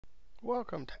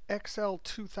Welcome to Excel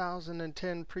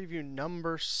 2010 preview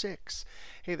number 6.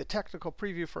 Hey, the technical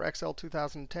preview for Excel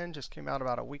 2010 just came out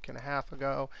about a week and a half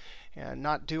ago, and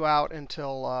not due out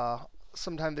until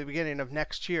sometime the beginning of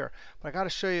next year. But I got to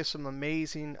show you some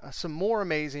more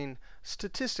amazing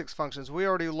statistics functions. We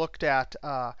already looked at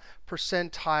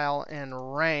percentile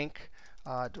and rank.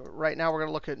 Right now, we're going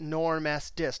to look at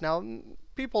NORM.S.DIST. Now,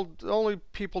 only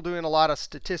people doing a lot of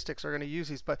statistics are going to use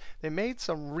these, but they made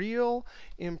some real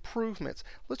improvements.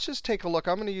 Let's just take a look.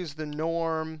 I'm going to use the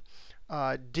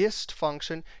NORM.DIST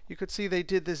function. You could see they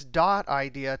did this dot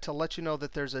idea to let you know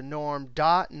that there's a norm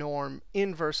dot, norm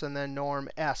inverse, and then norm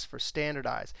s for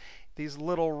standardize. These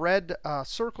little red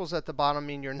circles at the bottom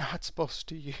mean you're not supposed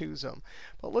to use them.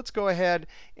 But let's go ahead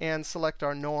and select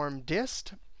our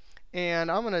NORM.DIST.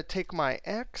 And I'm going to take my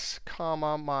x,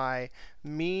 comma, my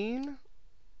mean,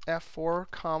 F4,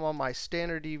 comma, my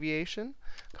standard deviation,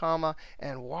 comma,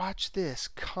 and watch this,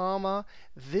 comma,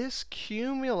 this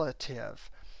cumulative.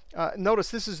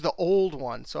 Notice this is the old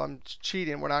one, so I'm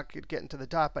cheating. We're not getting to the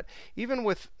dot. But even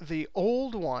with the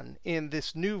old one in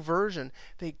this new version,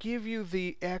 they give you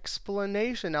the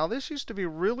explanation. Now, this used to be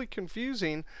really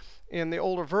confusing in the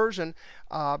older version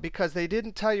because they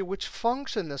didn't tell you which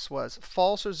function this was.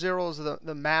 False or zero is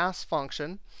the mass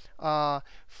function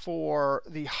for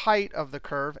the height of the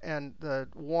curve, and the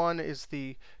 1 is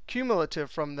the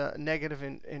cumulative from the negative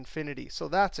infinity. So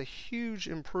that's a huge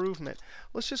improvement.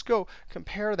 Let's just go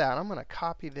compare that. I'm going to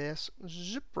copy this,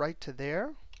 zip right to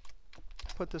there,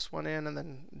 put this one in, and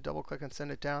then double click and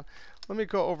send it down. Let me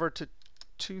go over to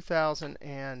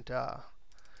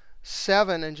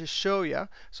 2007 and just show you.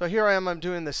 So here I am, I'm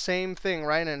doing the same thing,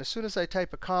 right? And as soon as I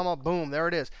type a comma, boom, there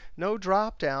it is. No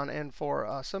drop down. And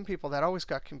for some people, that always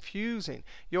got confusing.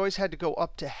 You always had to go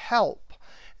up to help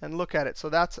and look at it. So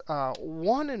that's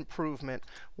one improvement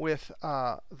with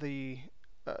the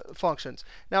functions.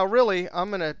 Now, really, I'm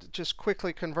going to just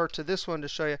quickly convert to this one to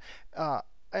show you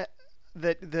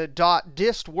that the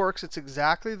 .dist works. It's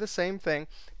exactly the same thing.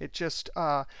 It just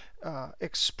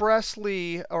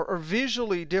expressly or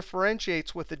visually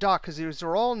differentiates with the dot, because these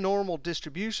are all normal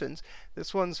distributions.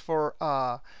 This one's for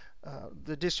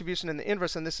the distribution in the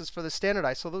inverse, and this is for the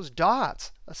standardized. So those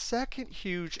dots, a second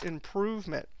huge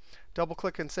improvement. Double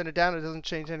click and send it down. It doesn't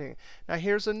change anything. Now,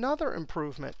 here's another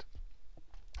improvement.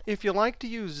 If you like to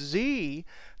use z,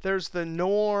 there's the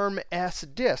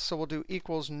NORM.S.DIST. So we'll do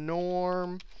equals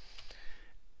NORM.S.DIST.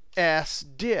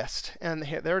 And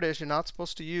there it is. You're not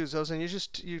supposed to use those. And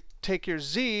you take your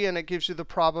z, and it gives you the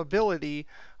probability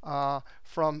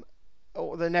from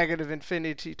the negative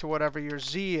infinity to whatever your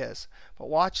z is. But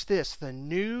watch this, the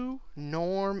new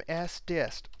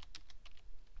NORM.S.DIST.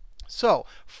 So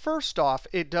first off,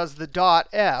 it does the dot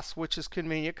s, which is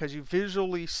convenient because you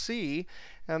visually see.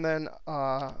 And then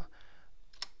the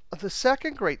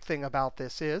second great thing about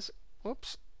this is,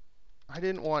 whoops, I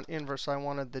didn't want inverse. I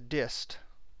wanted the dist.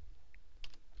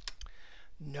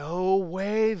 No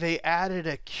way, they added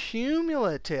a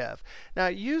cumulative. Now,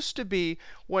 it used to be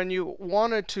when you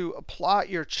wanted to plot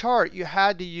your chart, you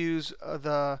had to use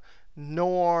the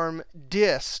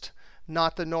NORM.DIST,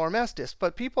 not the NORM.S.DIST.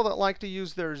 But people that like to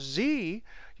use their z,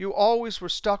 you always were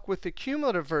stuck with the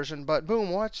cumulative version. But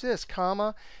boom, watch this,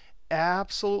 comma,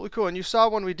 absolutely cool. And you saw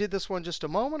when we did this one just a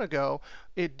moment ago,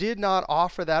 it did not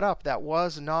offer that up. That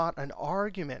was not an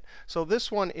argument. So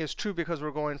this one is true because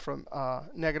we're going from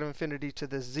negative infinity to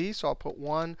the z. So I'll put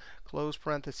 1, close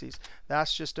parentheses.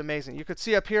 That's just amazing. You could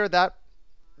see up here that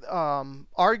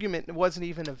argument wasn't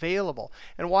even available.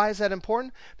 And why is that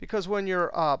important? Because when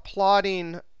you're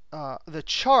plotting the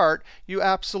chart, you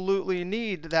absolutely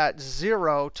need that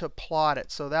 0 to plot it.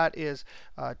 So that is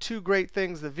two great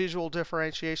things, the visual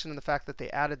differentiation and the fact that they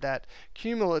added that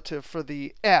cumulative for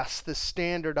the s, the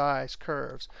standardized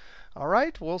curves. All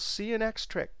right, we'll see you next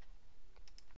trick.